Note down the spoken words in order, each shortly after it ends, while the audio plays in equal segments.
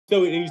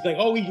So he's like,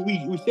 oh,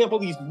 we sample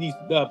these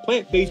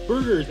plant-based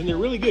burgers and they're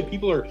really good.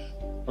 People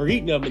are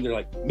eating them and they're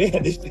like,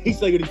 man, this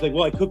tastes like it. He's like,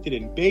 well, I cooked it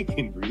in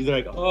bacon grease.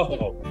 They're like,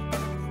 oh.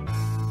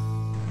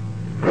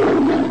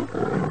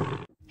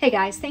 Hey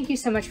guys, thank you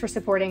so much for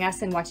supporting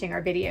us and watching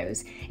our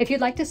videos. If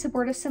you'd like to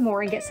support us some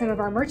more and get some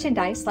of our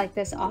merchandise like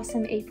this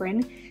awesome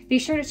apron, be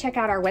sure to check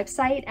out our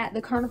website at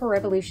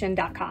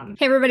thecarnivorerevolution.com.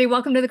 Hey everybody,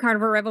 welcome to the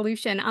Carnivore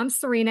Revolution. I'm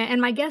Serena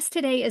and my guest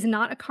today is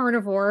not a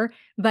carnivore,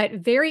 but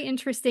very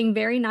interesting,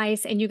 very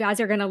nice, and you guys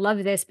are gonna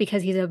love this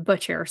because he's a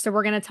butcher. So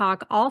we're gonna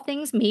talk all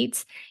things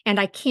meat and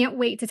I can't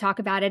wait to talk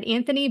about it.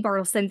 Anthony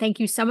Bartleston, thank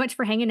you so much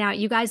for hanging out.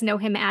 You guys know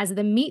him as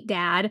the Meat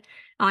Dad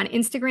on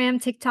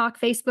Instagram, TikTok,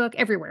 Facebook,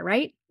 everywhere,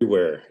 right?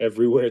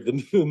 Everywhere.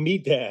 The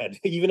meat dad,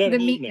 even at The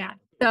home Meat now. Dad.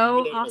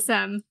 So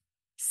awesome.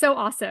 So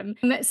awesome.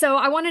 So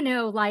I want to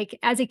know, like,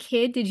 as a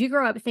kid, did you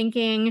grow up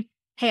thinking,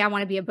 hey, I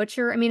want to be a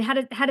butcher? I mean, how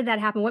did that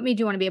happen? What made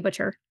you want to be a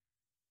butcher?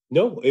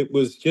 No, it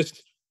was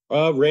just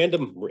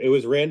random. It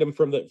was random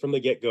from the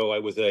get-go. I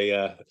was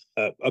a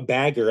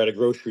bagger at a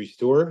grocery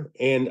store,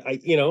 and I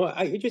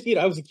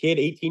was a kid,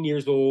 18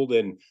 years old,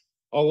 and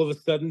all of a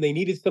sudden they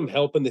needed some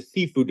help in the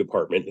seafood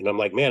department, and I'm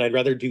like, man, I'd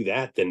rather do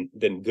that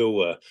than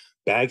go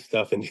bag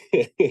stuff and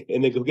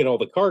and then go get all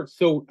the carts.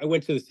 So I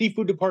went to the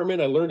seafood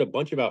department. I learned a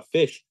bunch about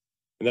fish,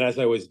 and then as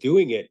I was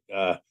doing it,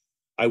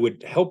 I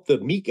would help the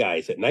meat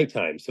guys at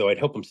nighttime. So I'd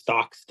help them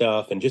stock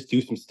stuff and just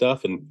do some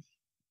stuff, and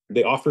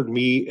they offered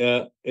me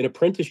an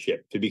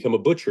apprenticeship to become a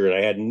butcher, and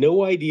I had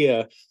no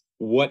idea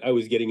what I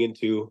was getting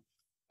into.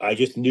 I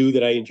just knew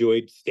that I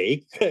enjoyed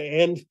steak,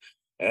 and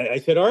I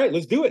said, "All right,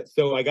 let's do it."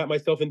 So I got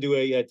myself into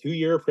a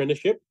 2-year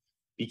apprenticeship,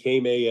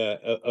 became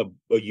a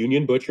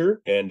union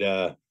butcher,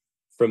 and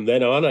from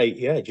then on,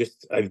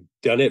 I've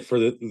done it for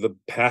the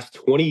past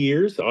 20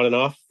 years, on and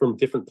off from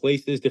different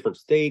places, different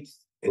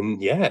states,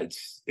 and yeah,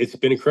 it's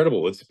been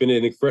incredible. It's been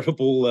an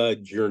incredible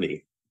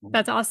journey.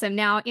 That's awesome.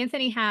 Now,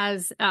 Anthony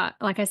has,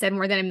 like I said,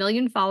 more than 1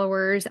 million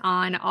followers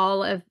on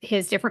all of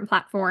his different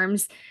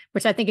platforms,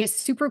 which I think is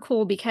super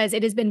cool because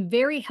it has been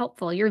very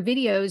helpful. Your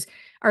videos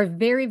are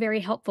very, very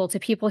helpful to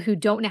people who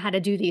don't know how to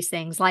do these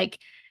things, like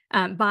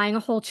buying a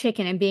whole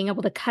chicken and being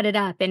able to cut it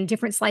up in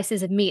different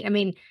slices of meat. I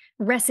mean,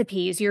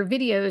 recipes, your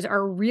videos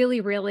are really,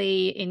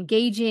 really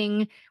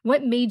engaging.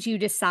 What made you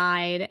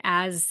decide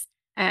as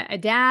a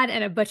dad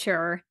and a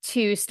butcher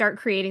to start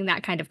creating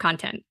that kind of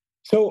content?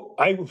 So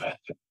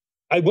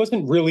I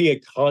wasn't really a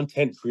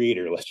content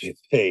creator, let's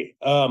just say.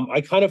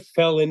 I kind of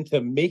fell into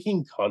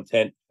making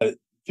content,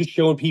 just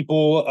showing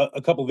people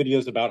a couple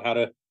videos about how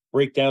to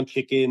break down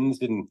chickens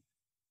and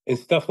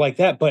stuff like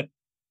that. But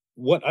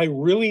what I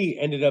really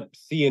ended up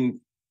seeing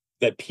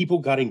that people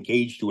got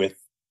engaged with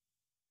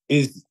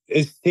is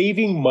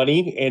saving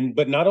money,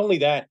 but not only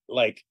that,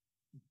 like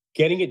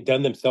getting it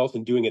done themselves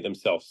and doing it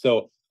themselves.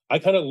 So I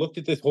kind of looked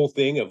at this whole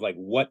thing of like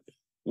what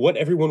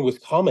everyone was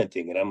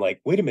commenting, and I'm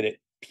like, wait a minute,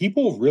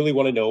 people really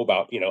want to know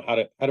about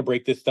how to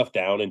break this stuff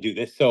down and do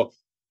this. So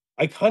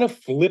I kind of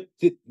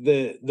flipped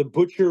the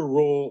butcher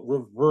role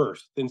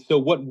reversed. And so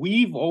what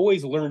we've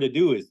always learned to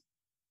do is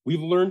we've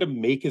learned to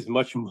make as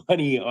much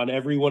money on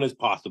everyone as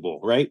possible,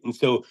 right? And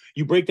so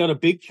you break down a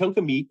big chunk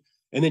of meat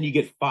and then you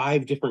get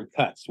 5 different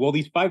cuts. Well,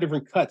 these 5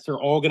 different cuts are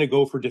all going to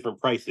go for different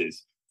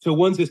prices. So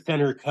one's a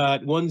center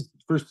cut, one's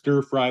for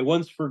stir fry,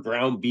 one's for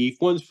ground beef,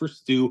 one's for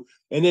stew,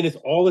 and then it's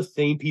all the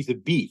same piece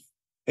of beef.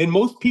 And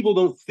most people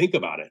don't think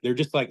about it. They're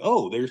just like,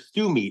 oh, there's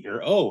stew meat,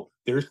 or oh,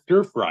 there's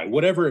stir fry,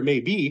 whatever it may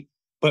be.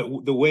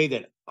 But the way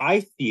that I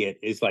see it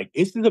is like,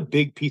 this is a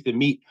big piece of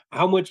meat.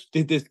 How much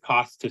did this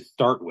cost to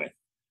start with?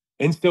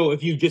 And so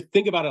if you just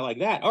think about it like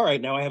that, all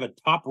right, now I have a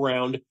top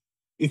round.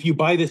 If you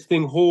buy this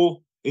thing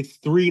whole, it's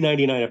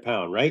 $3.99 a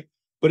pound, right?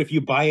 But if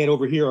you buy it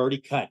over here already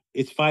cut,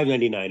 it's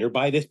 $5.99. Or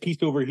buy this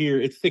piece over here,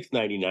 it's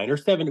 $6.99 or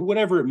 $7,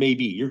 whatever it may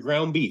be, your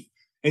ground beef.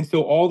 And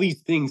so all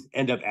these things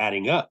end up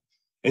adding up.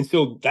 And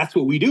so that's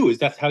what we do, is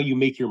that's how you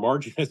make your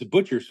margin as a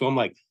butcher. So I'm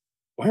like,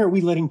 why aren't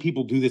we letting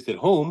people do this at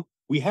home?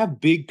 We have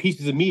big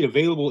pieces of meat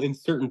available in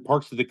certain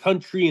parts of the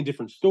country in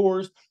different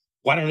stores.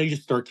 Why don't I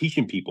just start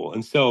teaching people?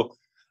 And so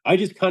I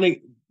just kind of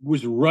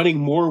was running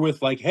more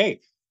with like, hey,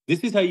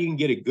 this is how you can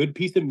get a good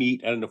piece of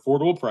meat at an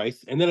affordable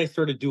price. And then I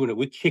started doing it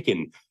with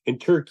chicken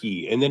and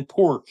turkey and then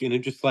pork. And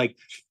it's just like,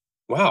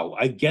 wow,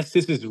 I guess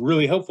this is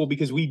really helpful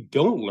because we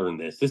don't learn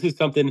this. This is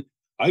something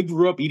I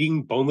grew up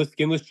eating boneless,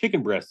 skinless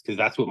chicken breasts because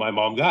that's what my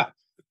mom got.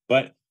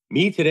 But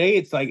me today,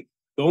 it's like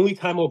the only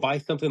time I'll buy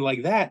something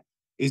like that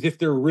is if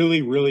they're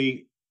really,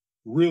 really,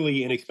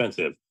 really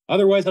inexpensive.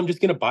 Otherwise, I'm just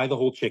going to buy the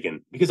whole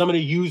chicken because I'm going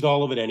to use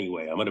all of it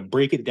anyway. I'm going to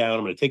break it down.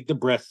 I'm going to take the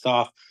breasts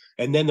off.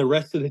 And then the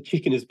rest of the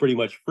chicken is pretty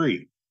much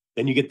free.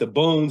 Then you get the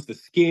bones, the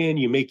skin,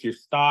 you make your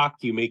stock,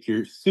 you make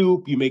your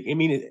soup,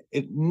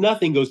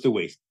 nothing goes to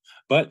waste.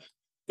 But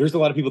there's a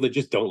lot of people that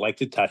just don't like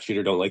to touch it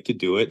or don't like to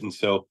do it. And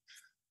so,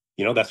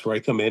 that's where I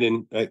come in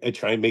and I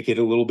try and make it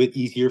a little bit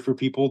easier for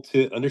people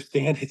to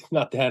understand it's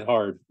not that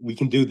hard. We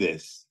can do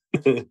this.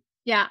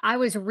 Yeah, I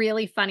was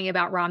really funny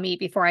about raw meat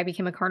before I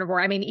became a carnivore.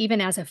 I mean,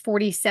 even as a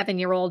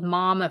 47-year-old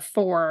mom of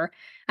 4,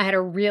 I had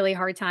a really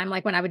hard time.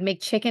 Like when I would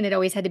make chicken, it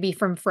always had to be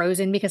from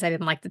frozen because I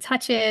didn't like to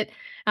touch it.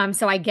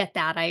 So I get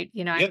that.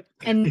 Yep.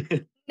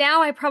 And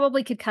now I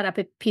probably could cut up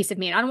a piece of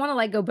meat. I don't want to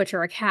like go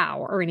butcher a cow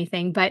or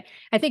anything, but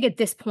I think at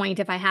this point,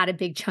 if I had a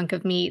big chunk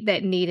of meat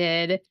that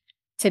needed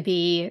to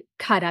be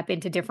cut up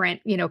into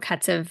different,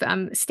 cuts of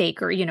steak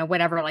or,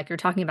 whatever, like you're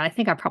talking about, I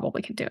think I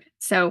probably could do it.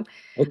 So,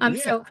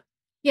 Yeah.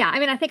 yeah, I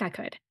mean, I think I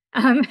could.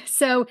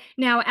 So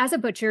now as a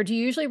butcher, do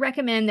you usually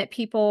recommend that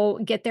people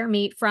get their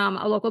meat from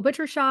a local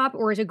butcher shop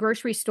or is a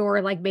grocery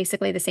store like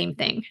basically the same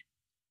thing?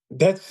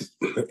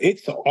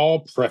 It's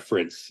all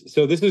preference.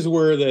 So this is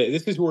where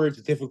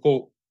it's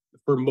difficult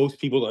for most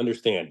people to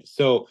understand.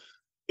 So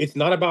it's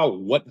not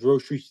about what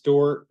grocery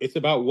store, it's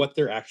about what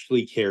they're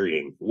actually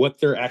carrying, what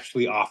they're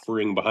actually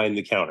offering behind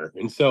the counter.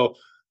 And so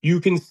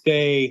you can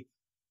say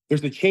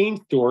there's a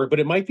chain store, but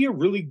it might be a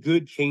really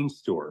good chain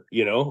store,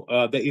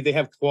 they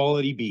have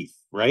quality beef,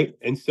 right?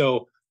 And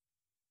so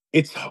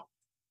it's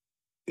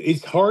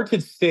it's hard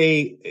to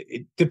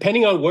say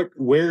depending on what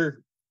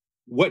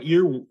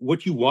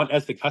you want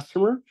as the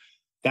customer.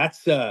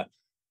 That's uh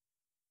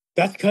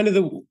that's kind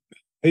of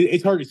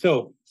it's hard.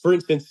 So for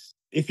instance,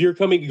 if you're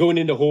going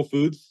into Whole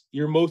Foods,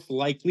 you're most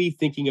likely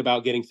thinking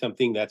about getting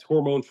something that's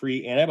hormone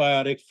free,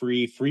 antibiotic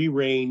free, free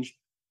range,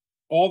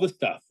 all the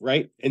stuff,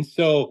 right? And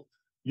so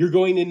you're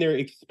going in there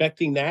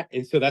expecting that,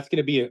 and so that's going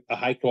to be a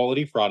high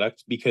quality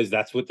product because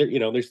that's what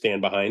they're stand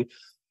behind.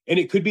 And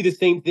it could be the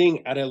same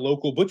thing at a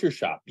local butcher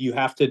shop. You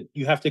have to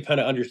kind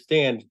of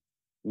understand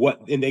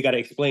and they got to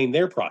explain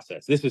their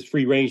process. This is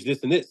free range,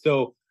 this and this.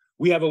 So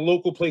we have a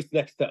local place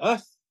next to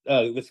us,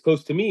 that's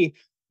close to me,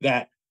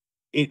 that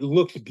it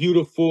looks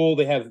beautiful.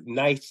 They have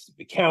nice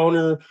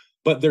counter,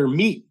 but their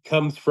meat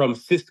comes from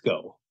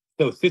Cisco.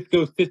 So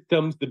Cisco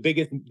Systems, the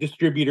biggest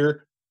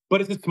distributor, but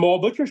it's a small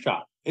butcher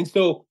shop. And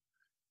so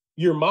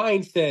your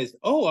mind says,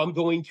 "Oh, I'm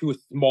going to a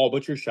small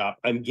butcher shop.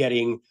 I'm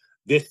getting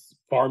this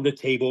farm to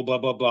table, blah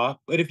blah blah."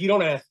 But if you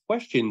don't ask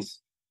questions,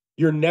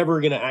 you're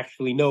never going to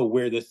actually know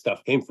where this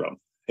stuff came from.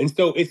 And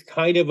so it's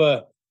kind of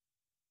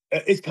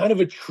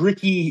a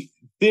tricky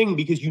thing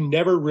because you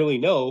never really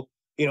know.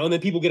 And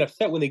then people get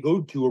upset when they go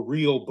to a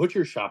real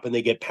butcher shop and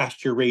they get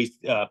pasture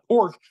raised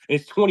pork, and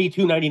it's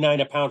 $22.99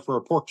 a pound for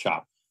a pork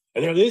chop.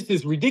 And this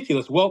is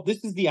ridiculous. Well,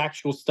 this is the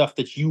actual stuff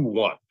that you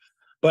want.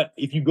 But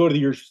if you go to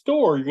your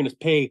store, you're going to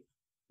pay,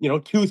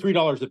 $2,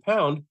 $3 a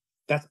pound.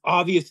 That's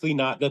obviously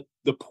not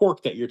the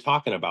pork that you're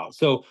talking about.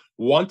 So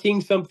wanting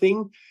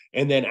something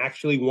and then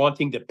actually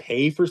wanting to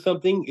pay for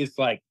something is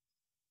like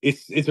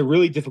it's a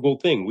really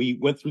difficult thing. We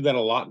went through that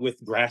a lot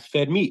with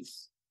grass-fed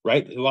meats,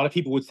 right? A lot of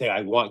people would say,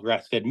 "I want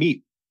grass-fed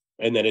meat,"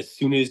 and then as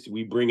soon as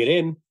we bring it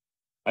in,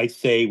 I'd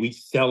say we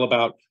sell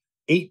about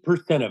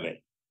 8% of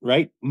it,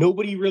 right?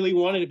 Nobody really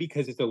wanted it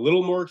because it's a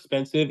little more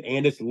expensive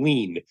and it's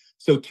lean.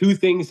 So two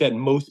things that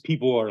most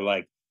people are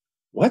like,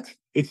 "What?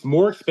 It's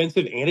more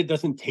expensive and it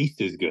doesn't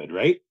taste as good,"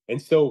 right? And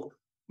so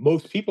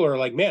most people are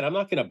like, "Man, I'm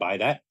not going to buy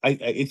that.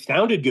 It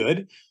sounded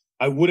good.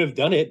 I would have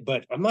done it,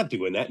 but I'm not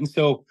doing that." And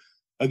so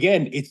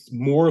again, it's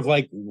more of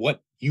like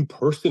what you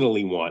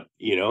personally want,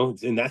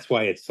 and that's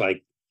why it's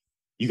like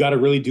you got to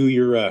really do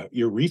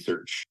your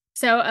research.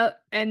 So,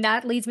 and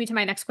that leads me to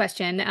my next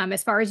question.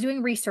 As far as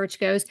doing research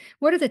goes,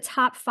 what are the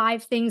top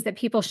 5 things that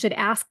people should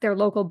ask their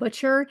local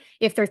butcher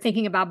if they're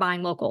thinking about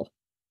buying local?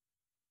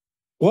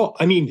 Well,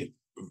 I mean,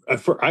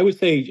 I would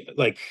say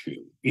like,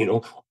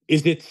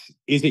 is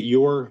it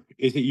your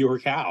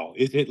cow?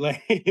 Is it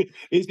like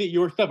is it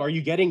your stuff? Are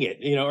you getting it?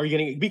 Are you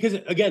getting it? Because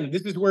again,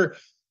 this is where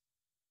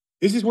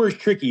it's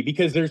tricky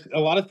because there's a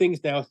lot of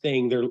things now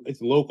saying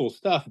it's local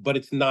stuff, but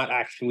it's not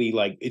actually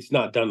like it's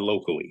not done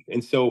locally.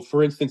 And so,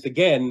 for instance,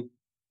 again,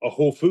 a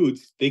Whole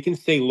Foods, they can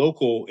say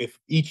local if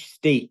each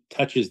state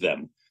touches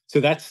them. So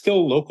that's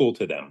still local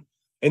to them.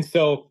 And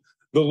so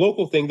the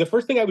local thing, the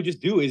first thing I would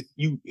just do is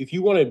if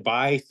you want to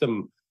buy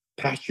some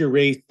pasture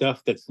raised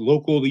stuff that's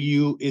local to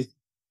you, is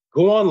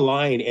go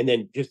online and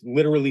then just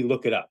literally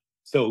look it up.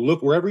 So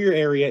look wherever your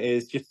area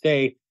is, just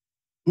say,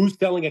 who's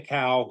selling a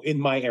cow in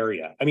my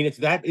area? I mean, it's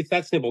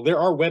that simple. There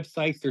are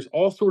websites, there's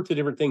all sorts of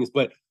different things,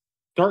 but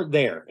start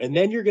there. And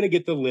then you're going to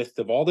get the list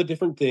of all the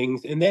different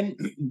things. And then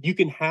you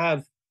can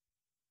have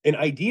an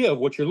idea of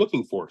what you're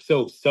looking for.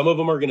 So some of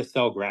them are going to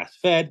sell grass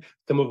fed,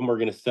 some of them are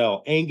going to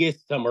sell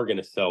Angus, some are going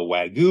to sell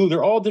Wagyu.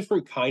 They're all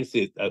different kinds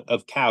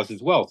of cows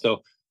as well.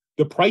 So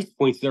the price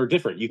points are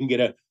different. You can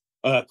get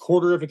a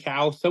quarter of a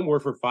cow somewhere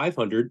for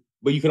 500,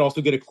 but you can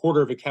also get a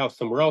quarter of a cow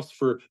somewhere else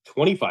for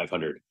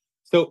 2,500.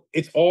 So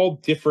it's all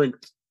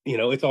different,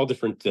 it's all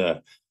different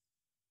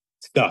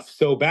stuff.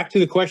 So back to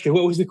the question.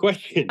 What was the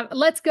question?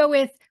 Let's go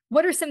with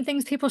what are some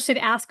things people should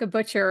ask a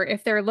butcher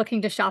if they're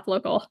looking to shop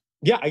local?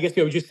 Yeah, I guess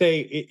I would just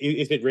say,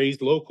 is it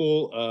raised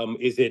local?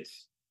 Is it,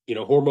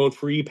 hormone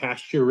free,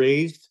 pasture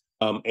raised,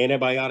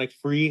 antibiotic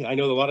free? I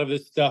know a lot of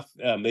this stuff,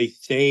 they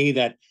say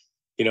that,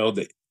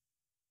 the,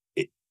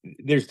 it,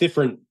 there's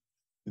different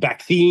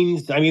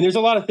vaccines. I mean, there's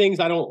a lot of things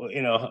I don't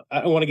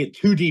want to get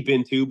too deep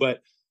into,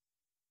 but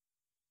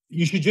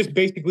you should just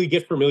basically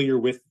get familiar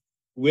with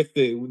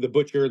the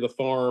butcher, the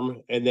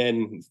farm, and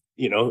then,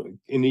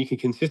 and you can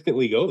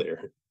consistently go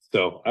there.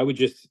 So I would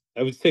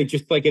say,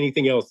 just like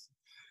anything else,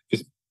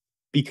 just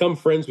become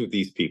friends with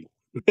these people.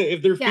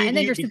 If they're Yeah, and feeding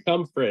then you,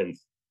 become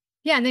friends.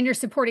 yeah, and then you're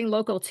supporting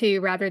local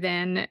too, rather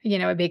than,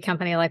 a big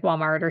company like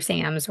Walmart or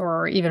Sam's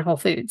or even Whole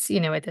Foods.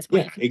 At this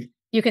point, Yeah,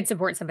 you can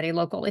support somebody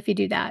local if you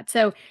do that.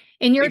 So,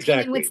 in your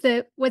opinion,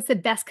 exactly. what's the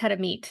best cut of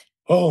meat?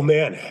 Oh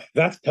man,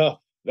 that's tough.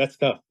 That's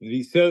tough.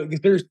 So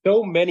there's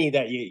so many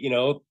that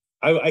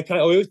I kind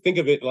of always think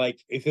of it like,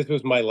 if this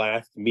was my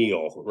last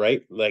meal,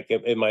 right? Like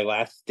in my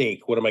last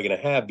steak, what am I going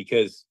to have?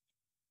 Because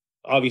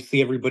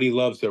obviously everybody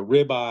loves a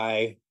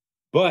ribeye,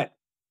 but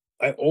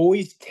I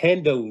always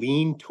tend to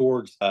lean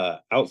towards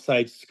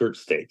outside skirt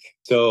steak.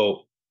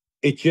 So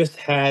it just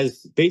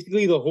has,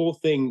 basically, the whole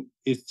thing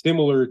is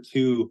similar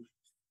to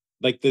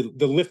like the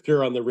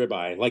lifter on the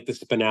ribeye, like the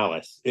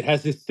spinalis. It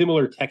has this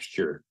similar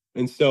texture.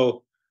 And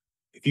so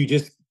if you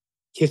just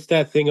kiss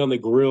that thing on the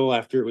grill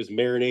after it was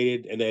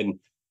marinated, and then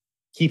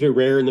keep it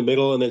rare in the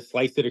middle, and then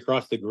slice it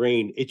across the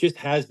grain, it just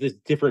has this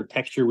different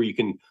texture where you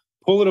can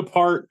pull it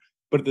apart,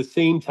 but at the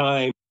same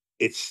time,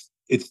 it's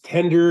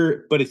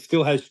tender, but it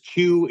still has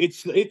chew.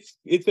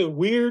 It's a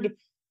weird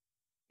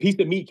piece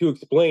of meat to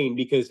explain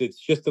because it's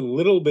just a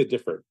little bit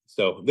different.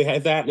 So they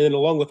have that, and then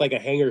along with like a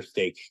hanger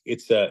steak,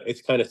 it's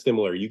kind of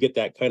similar. You get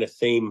that kind of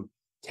same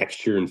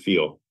texture and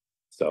feel.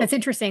 That's So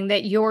interesting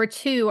that your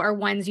two are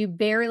ones you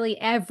barely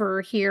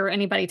ever hear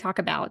anybody talk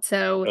about.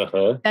 So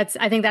uh-huh.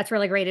 I think that's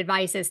really great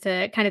advice, is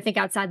to kind of think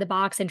outside the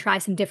box and try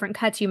some different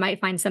cuts. You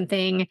might find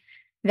something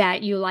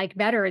that you like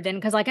better than,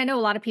 because like I know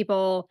a lot of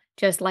people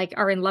just like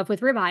are in love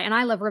with ribeye, and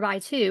I love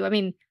ribeye too. I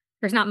mean,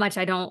 there's not much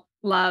I don't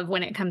love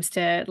when it comes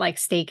to like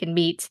steak and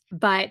meat.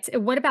 But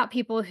what about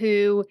people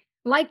who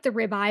like the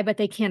ribeye, but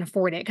they can't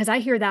afford it? Because I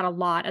hear that a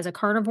lot as a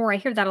carnivore. I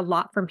hear that a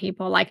lot from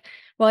people like,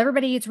 well,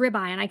 everybody eats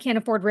ribeye and I can't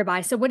afford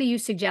ribeye. So what do you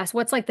suggest?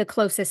 What's like the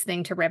closest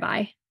thing to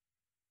ribeye?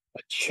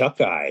 A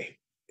chuck eye.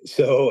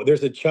 So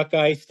there's a chuck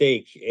eye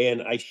steak,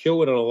 and I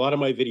show it on a lot of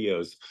my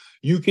videos.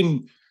 You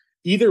can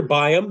either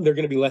buy them; they're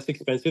going to be less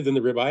expensive than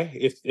the ribeye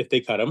if they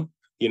cut them.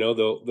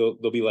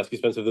 They'll be less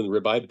expensive than the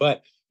ribeye.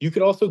 But you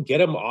can also get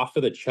them off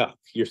of the chuck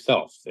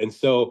yourself. And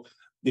so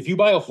if you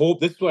buy a whole,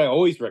 this is what I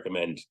always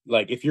recommend.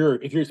 Like if you're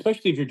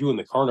especially if you're doing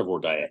the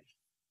carnivore diet,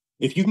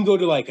 if you can go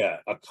to like a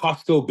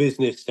Costco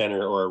business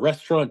center or a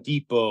restaurant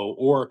depot,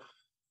 or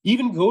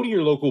even go to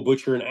your local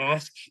butcher and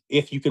ask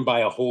if you can buy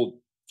a whole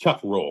chuck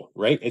roll,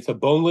 right? It's a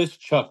boneless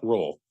chuck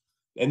roll.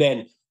 And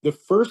then the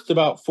first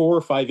about 4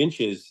 or 5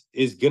 inches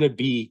is going to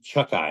be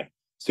chuck eye.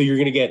 So you're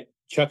going to get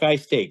chuck eye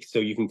steaks. So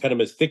you can cut them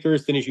as thick or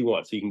as thin as you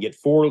want. So you can get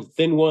 4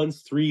 thin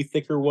ones, 3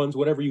 thicker ones,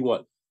 whatever you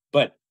want.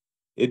 But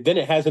then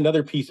it has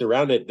another piece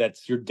around it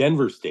that's your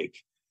Denver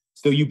steak.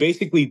 So you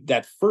basically,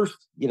 that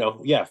first,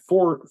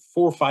 4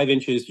 or 5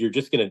 inches, you're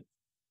just going to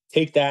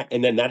take that,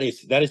 and then that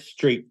is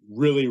straight,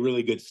 really,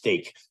 really good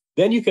steak.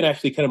 Then you can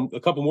actually cut a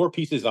couple more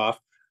pieces off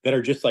that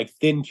are just like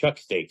thin chuck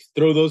steaks.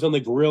 Throw those on the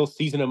grill,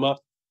 season them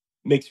up,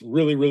 makes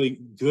really, really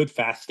good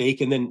fast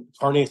steak. And then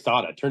carne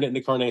asada, turn it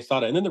into carne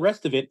asada. And then the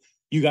rest of it,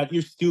 you got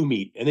your stew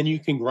meat, and then you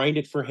can grind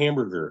it for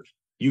hamburger.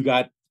 You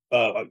got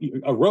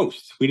a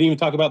roast. We didn't even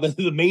talk about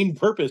the main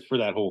purpose for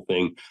that whole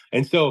thing.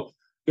 And so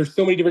there's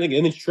so many different things.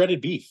 And then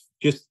shredded beef,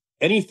 just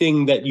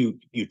anything that you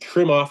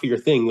trim off of your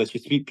thing. Let's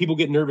just people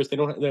get nervous. They're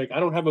like, I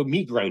don't have a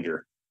meat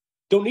grinder.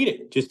 Don't need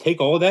it. Just take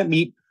all of that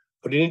meat,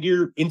 put it into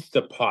your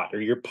Instapot or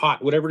your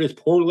pot, whatever it is,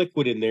 pour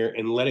liquid in there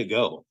and let it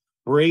go.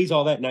 Braise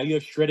all that. Now you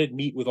have shredded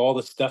meat with all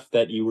the stuff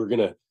that you were going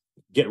to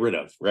get rid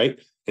of, right?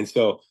 And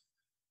so,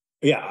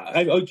 yeah,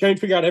 I try and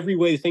figure out every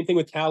way. The same thing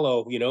with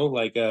tallow, I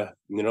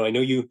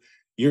know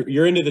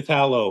you're into the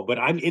tallow, but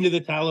I'm into the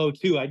tallow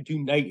too.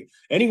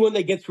 Anyone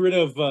that gets rid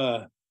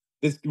of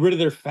rid of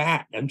their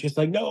fat, I'm just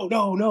like, no,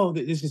 no, no.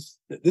 This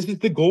is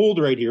the gold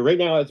right here. Right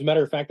now, as a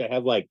matter of fact, I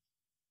have like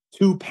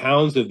 2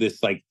 pounds of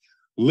this like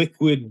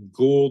liquid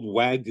gold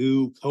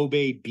Wagyu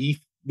Kobe beef,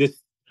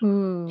 this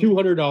Ooh.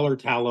 $200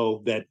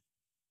 tallow that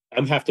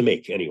I'm have to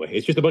make anyway.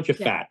 It's just a bunch of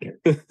Yeah.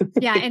 fat.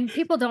 Yeah, and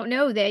people don't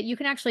know that you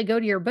can actually go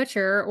to your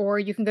butcher or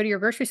you can go to your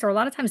grocery store. A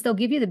lot of times they'll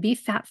give you the beef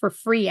fat for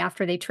free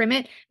after they trim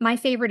it. My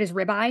favorite is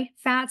ribeye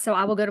fat, so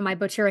I will go to my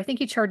butcher. I think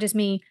he charges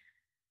me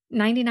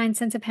 99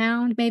 cents a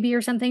pound maybe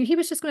or something. He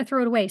was just going to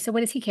throw it away. So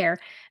what does he care?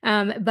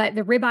 But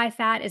the ribeye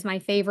fat is my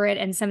favorite.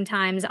 And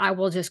sometimes I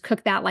will just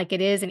cook that like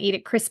it is and eat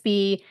it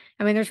crispy.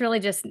 I mean, there's really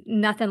just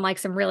nothing like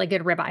some really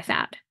good ribeye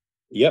fat.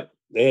 Yep.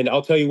 And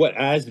I'll tell you what,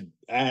 as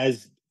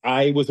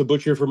I was a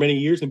butcher for many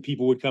years and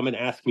people would come and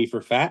ask me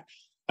for fat,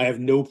 I have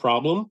no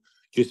problem.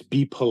 Just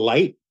be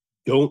polite.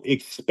 Don't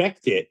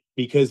expect it,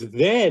 because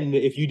then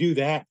if you do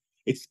that,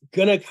 it's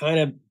gonna kind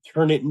of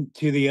turn it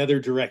into the other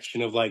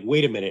direction of like,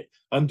 wait a minute,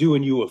 I'm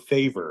doing you a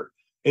favor.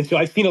 And so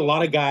I've seen a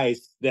lot of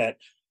guys that,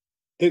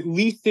 at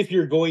least if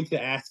you're going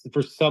to ask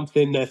for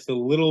something that's a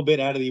little bit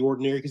out of the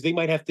ordinary, because they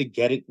might have to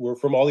get it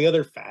from all the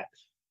other fat,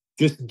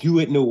 just do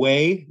it in a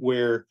way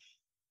where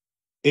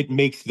it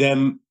makes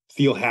them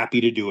feel happy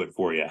to do it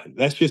for you.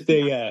 That's just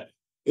Yeah.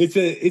 it's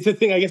a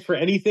thing, I guess, for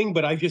anything.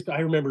 But I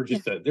remember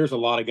just there's a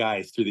lot of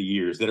guys through the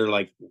years that are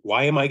like,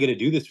 why am I going to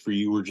do this for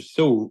you? We're just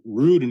so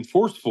rude and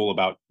forceful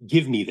about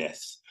give me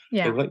this.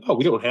 Yeah. And we're like, oh,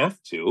 we don't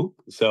have to.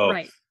 So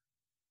right.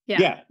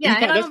 Yeah. Yeah,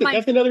 And I don't mind.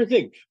 that's another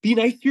thing. Be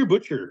nice to your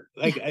butcher.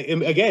 Like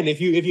again, if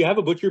you have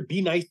a butcher,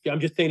 be nice. I'm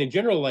just saying in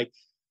general, like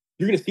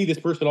you're going to see this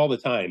person all the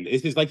time.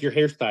 This is like your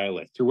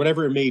hairstylist or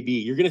whatever it may be.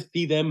 You're going to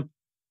see them.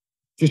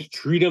 Just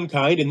treat them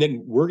kind, and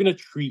then we're going to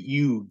treat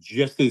you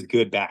just as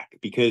good back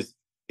because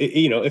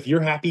if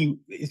you're happy,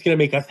 it's going to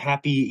make us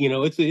happy.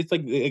 It's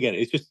like again,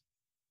 it's just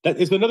that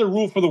it's another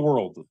rule for the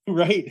world,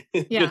 right?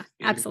 Yeah, Just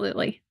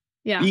absolutely.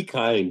 Yeah. be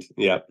kind.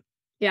 Yeah.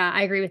 Yeah,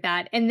 I agree with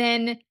that. And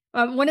then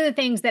one of the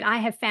things that I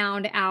have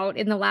found out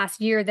in the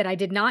last year that I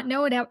did not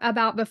know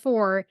about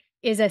before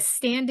is a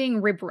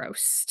standing rib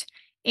roast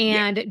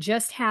Yeah. and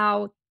just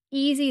how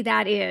easy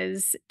that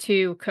is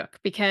to cook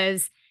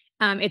because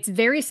it's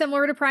very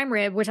similar to prime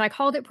rib, which I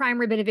called it prime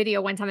rib in a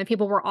video one time and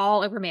people were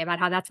all over me about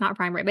how that's not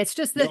prime rib. It's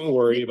just Don't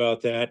worry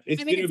about that.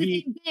 It's I mean, going to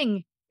it's the be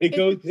same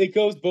thing. it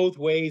goes both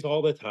ways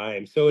all the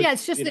time. So Yeah,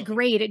 it's just the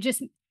grade. It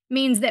just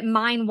means that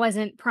mine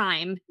wasn't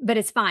prime, but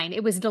it's fine.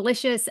 It was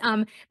delicious.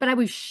 But I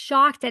was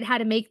shocked at how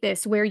to make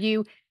this where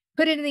you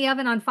put it in the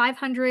oven on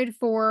 500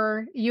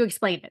 for you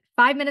explained it.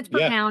 5 minutes per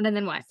yeah, pound and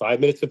then what?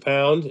 5 minutes a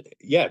pound.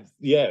 Yeah,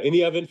 in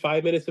the oven,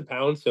 5 minutes a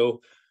pound.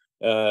 So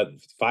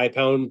 5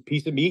 pound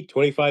piece of meat,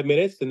 25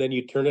 minutes, and then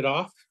you turn it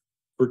off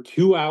for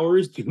 2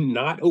 hours. Do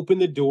not open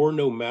the door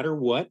no matter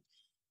what.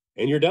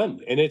 And you're done.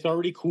 And it's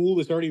already cool.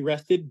 It's already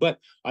rested. But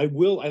I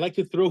like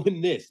to throw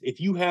in this. If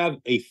you have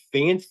a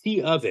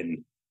fancy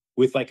oven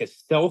with like a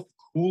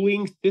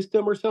self-cooling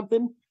system or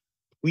something,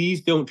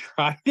 please don't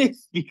try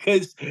this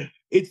because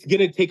it's going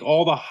to take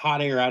all the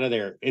hot air out of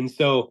there. And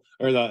so,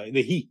 or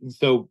the heat. And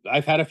so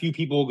I've had a few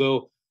people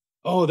go,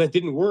 oh, that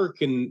didn't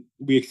work. And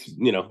we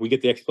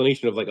get the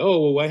explanation of like,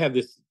 oh, well, I have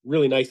this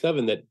really nice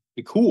oven that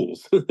it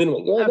cools. And I'm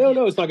like, oh,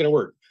 no, it's not going to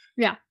work.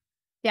 Yeah.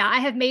 Yeah, I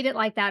have made it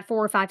like that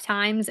 4 or 5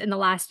 times in the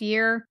last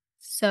year.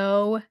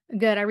 So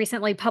good. I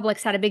recently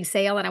Publix had a big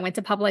sale and I went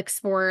to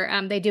Publix for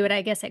they do it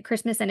I guess at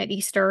Christmas and at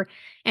Easter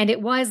and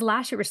it was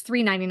last year it was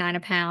 $3.99 a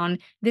pound.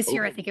 This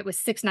year I think it was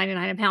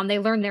 $6.99 a pound. They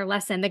learned their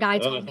lesson. The guy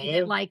told me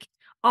that like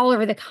all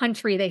over the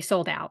country they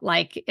sold out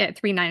like at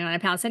 $3.99 a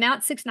pound. So now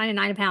it's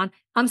 $6.99 a pound.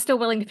 I'm still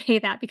willing to pay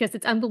that because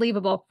it's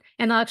unbelievable.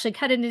 And they'll actually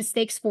cut it into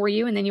steaks for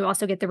you and then you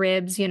also get the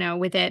ribs,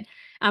 with it.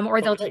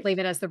 Or they'll just leave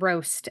it as the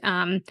roast.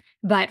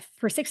 But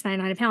for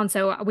 $6.99 a pound.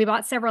 So we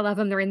bought several of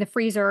them. They're in the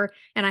freezer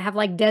and I have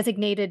like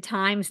designated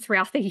times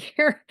throughout the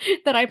year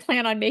that I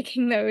plan on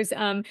making those.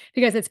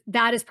 Because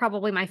that is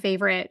probably my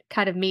favorite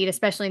cut of meat,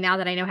 especially now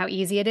that I know how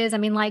easy it is. I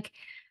mean, like,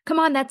 come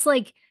on, that's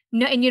like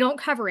no, and you don't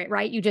cover it,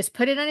 right? You just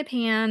put it in a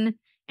pan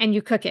and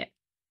you cook it.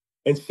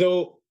 And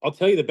so I'll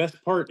tell you the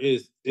best part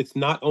is it's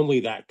not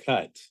only that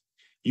cut.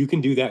 You can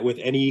do that with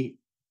any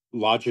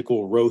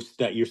logical roast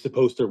that you're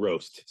supposed to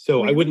roast.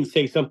 So I wouldn't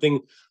say something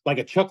like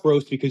a chuck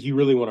roast because you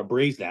really want to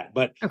braise that.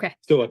 But okay.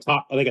 So a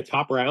top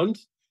round.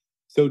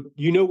 So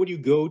when you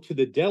go to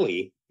the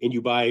deli and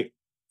you buy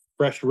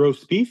fresh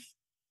roast beef,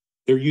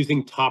 they're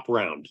using top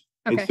round.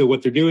 Okay. And so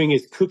what they're doing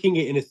is cooking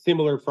it in a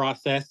similar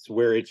process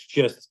where it's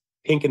just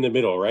pink in the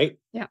middle, right?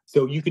 Yeah.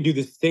 So you can do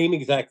the same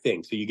exact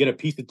thing. So you get a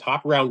piece of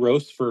top round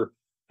roast for,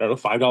 I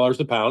don't know, $5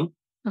 a pound.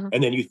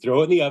 And then you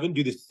throw it in the oven,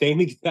 do the same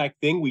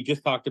exact thing we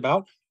just talked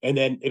about, and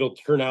then it'll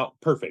turn out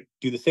perfect.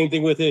 Do the same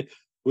thing with a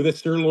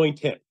sirloin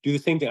tip. Do the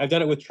same thing. I've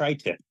done it with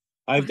tri-tip.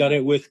 I've done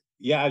it with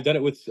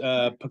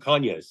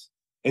picanhas.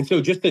 And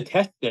so just to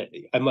test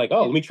it, I'm like,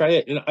 oh, let me try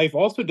it. And I've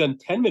also done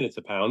 10 minutes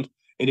a pound,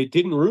 and it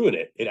didn't ruin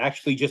it. It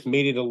actually just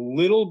made it a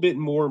little bit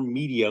more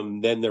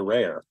medium than the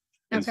rare.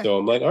 And so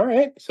I'm like, all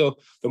right. So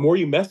the more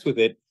you mess with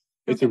it,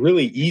 it's a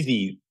really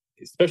easy,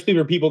 especially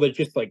for people that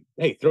just like,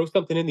 hey, throw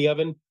something in the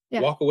oven,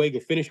 walk away, go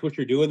finish what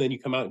you're doing. Then you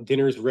come out and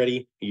dinner's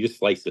ready. You just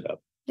slice it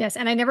up. Yes.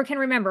 And I never can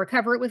remember,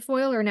 cover it with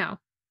foil or no?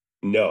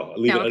 No.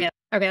 Okay.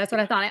 That's what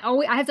I thought.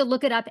 I have to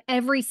look it up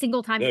every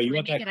single time. No, you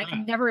want that I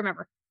can never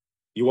remember.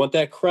 You want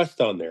that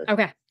crust on there.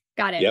 Okay.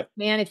 Got it. Yep.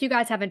 Man, if you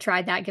guys haven't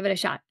tried that, give it a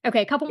shot.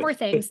 Okay. A couple more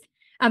things.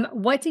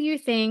 What do you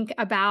think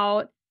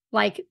about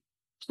like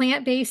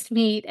plant-based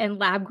meat and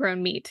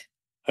lab-grown meat?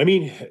 I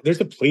mean, there's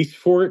a place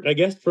for it, I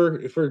guess,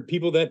 for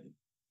people that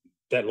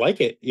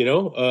like it.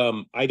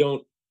 I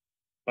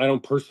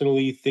don't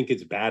personally think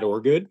it's bad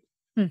or good.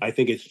 I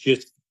think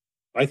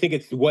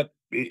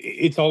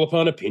it's all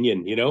upon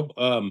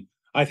opinion.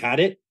 I've had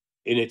it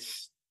and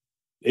it's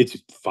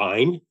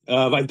fine.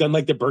 I've done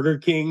like the Burger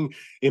King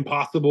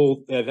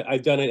Impossible.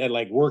 I've done it at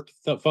like work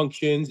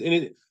functions,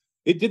 and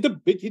it did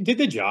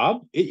the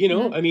job.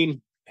 I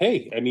mean,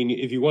 hey,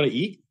 if you want to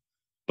eat,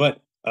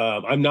 but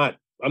I'm not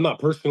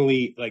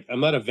personally like I'm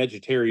not a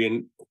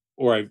vegetarian,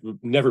 or I've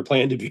never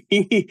planned to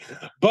be,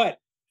 but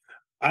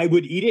I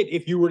would eat it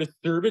if you were to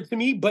serve it to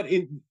me. But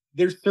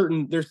there's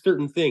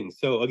certain things.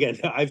 So again,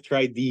 I've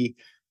tried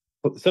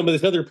some of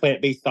this other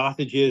plant-based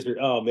sausages, or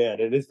oh man,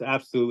 and it's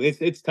absolutely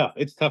it's tough.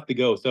 It's tough to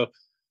go. So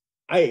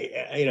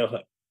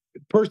I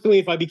personally,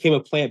 if I became a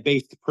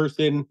plant-based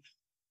person,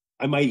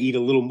 I might eat a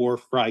little more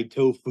fried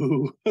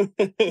tofu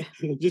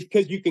just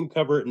because you can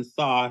cover it in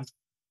sauce.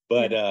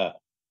 But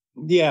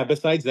yeah,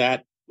 besides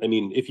that, I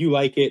mean, if you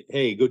like it,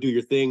 hey, go do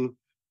your thing.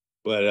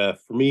 But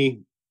for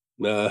me,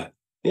 uh,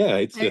 yeah,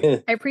 it's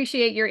I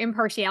appreciate your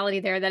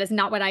impartiality there. That is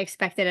not what I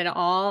expected at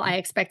all. I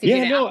expected you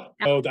yeah, to no,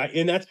 oh,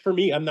 and that's for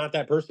me. I'm not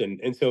that person.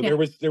 And so yeah.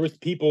 there was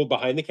people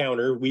behind the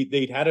counter.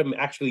 They'd had them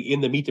actually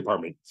in the meat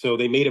department. So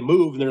they made a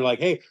move, and they're like,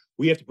 "Hey,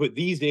 we have to put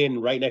these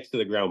in right next to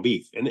the ground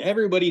beef." And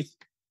everybody's,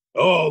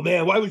 "Oh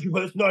man, why would you?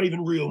 That's not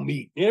even real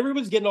meat." And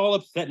everyone's getting all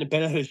upset and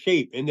bent out of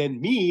shape. And then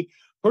me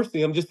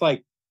personally, I'm just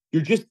like,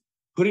 "You're just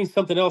putting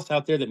something else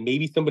out there that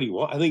maybe somebody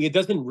wants." I think it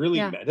doesn't really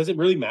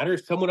matter.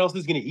 If someone else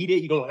is going to eat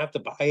it, you don't have to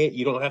buy it.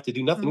 You don't have to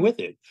do nothing with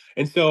it.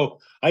 And so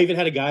I even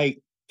had a guy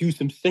do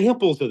some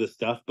samples of the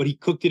stuff, but he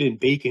cooked it in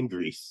bacon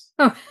grease.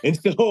 Oh. And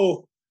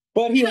so,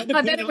 but he had to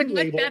I put bet it it on would the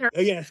look label. better.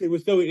 Yes, it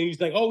was so. And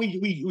he's like, "Oh,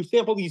 we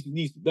sample these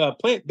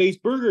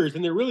plant-based burgers,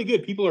 and they're really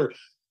good. People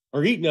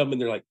are eating them, and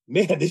they're like,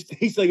 man, this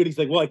tastes like it." He's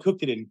like, "Well, I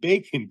cooked it in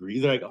bacon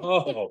grease." They're like,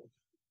 "Oh,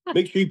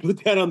 make sure you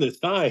put that on the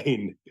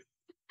sign."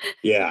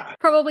 Yeah.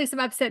 Probably some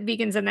upset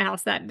vegans in the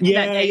house that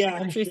Yeah, day yeah, at the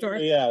I'm grocery sure. store.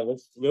 Yeah,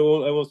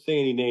 I won't say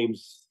any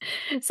names.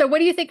 So what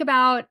do you think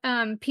about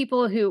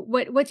people who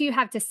what do you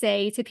have to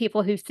say to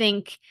people who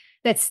think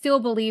that still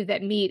believe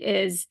that meat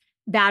is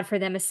bad for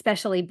them,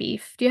 especially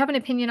beef? Do you have an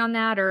opinion on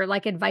that or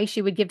like advice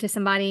you would give to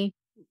somebody?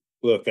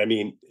 Look, I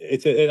mean,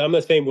 I'm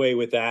the same way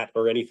with that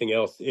or anything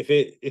else. If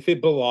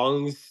it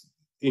belongs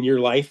in your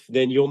life,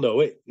 then you'll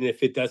know it. And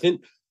if it doesn't,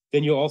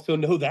 then you'll also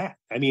know that.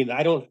 I mean,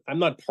 I'm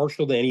not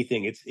partial to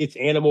anything. It's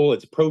animal,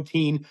 it's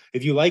protein.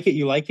 If you like it,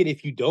 you like it.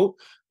 If you don't,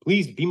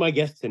 please be my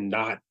guest and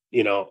not,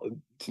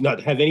 to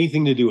not have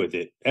anything to do with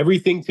it.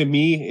 Everything to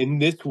me in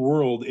this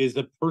world is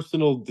a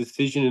personal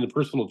decision and a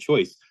personal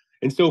choice.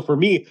 And so for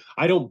me,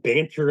 I don't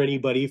banter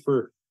anybody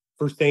for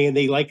saying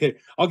they like it.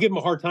 I'll give them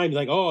a hard time,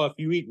 like, "Oh, if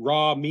you eat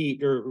raw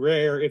meat or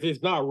rare, if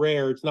it's not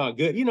rare, it's not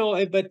good."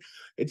 But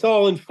it's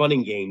all in fun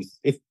and games.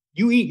 If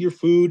you eat your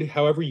food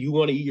however you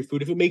want to eat your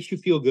food, if it makes you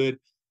feel good,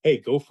 hey,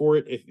 go for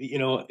it.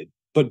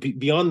 But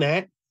beyond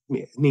that,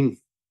 I mean,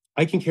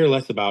 I can care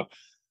less about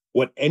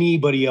what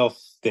anybody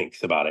else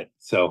thinks about it.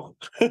 So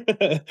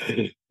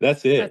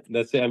that's it. That's,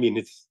 That's it. I mean,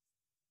 it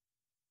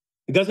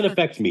doesn't that's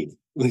affect me.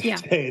 yeah.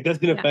 It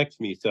doesn't Yeah. affect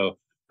me. So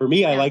for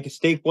me, I Yeah. like a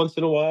steak once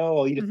in a while.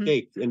 I'll eat a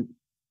steak, and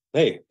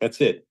hey, that's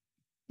it.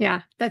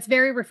 Yeah, that's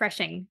very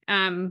refreshing,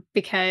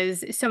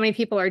 because so many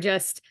people are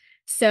just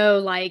so,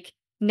 like,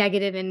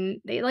 negative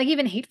and they like,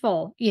 even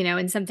hateful,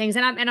 in some things,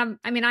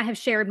 I mean, I have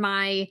shared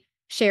my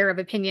share of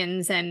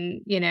opinions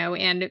and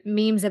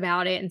memes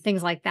about it and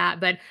things like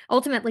that, but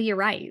ultimately, you're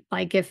right,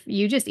 like, if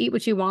you just eat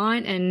what you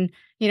want and,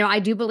 I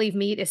do believe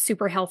meat is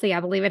super healthy, I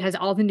believe it has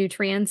all the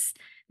nutrients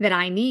that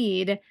I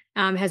need,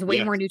 has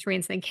way more Yes,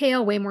 nutrients than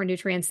kale, way more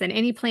nutrients than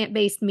any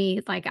plant-based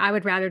meat, like, I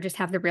would rather just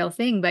have the real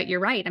thing, but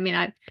you're right, I mean,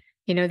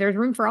 there's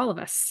room for all of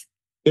us.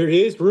 there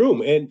is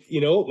room, and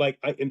like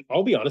and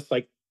I'll be honest,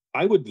 like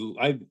I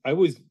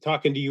was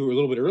talking to you a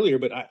little bit earlier,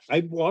 but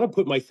I want to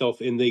put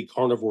myself in the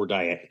carnivore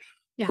diet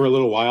Yeah. for a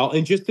little while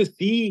and just to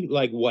see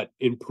like what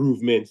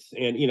improvements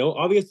and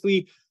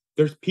obviously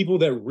there's people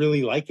that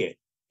really like it.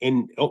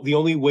 And the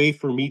only way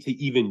for me to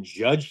even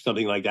judge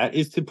something like that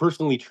is to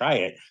personally try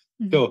it.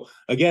 Mhm. So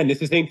again, it's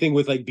the same thing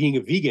with like being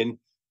a vegan,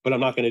 but I'm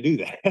not going to do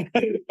that.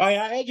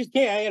 I just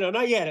can't,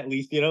 not yet, at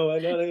least,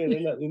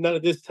 not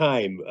at this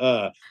time.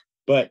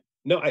 But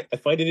no, I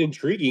find it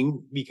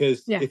intriguing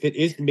because Yeah. if it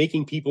is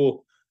making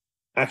people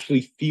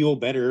actually feel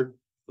better,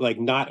 like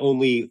not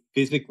only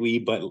physically,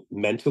 but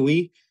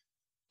mentally,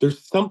 there's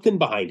something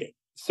behind it. Yeah.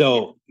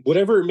 So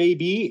whatever it may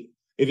be,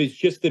 if it's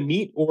just the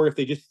meat or if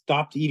they just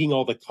stopped eating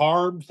all the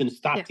carbs and Yeah.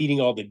 stopped eating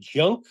all the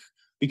junk,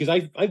 because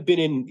I've been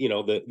in,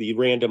 the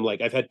random,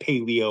 like I've had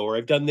paleo or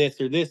I've done this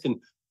or this,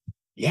 and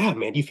yeah,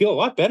 man, you feel a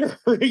lot better.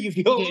 You You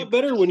feel a do. lot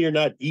better when you're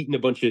not eating a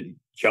bunch of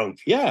junk.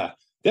 Yeah,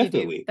 You do.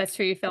 definitely. That's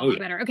true. You feel a Oh lot yeah.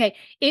 better. Okay.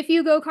 If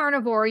you go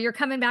carnivore, you're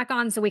coming back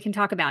on so we can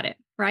talk about it,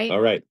 right? All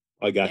right.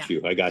 I Yeah, got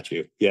you. I got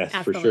you. Yes,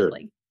 for sure.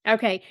 absolutely.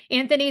 Okay.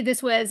 Anthony,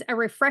 this was a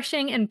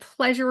refreshing and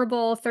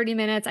pleasurable 30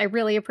 minutes. I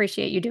really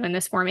appreciate you doing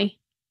this for me.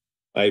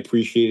 I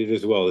appreciate it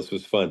as well. This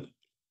was fun.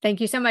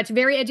 Thank you so much.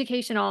 Very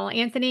educational.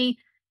 Anthony,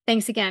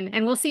 thanks again.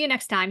 And we'll see you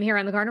next time here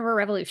on the Carnivore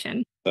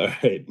Revolution. All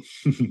right.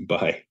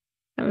 Bye.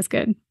 That was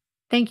good.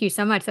 Thank you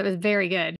so much. That was very good.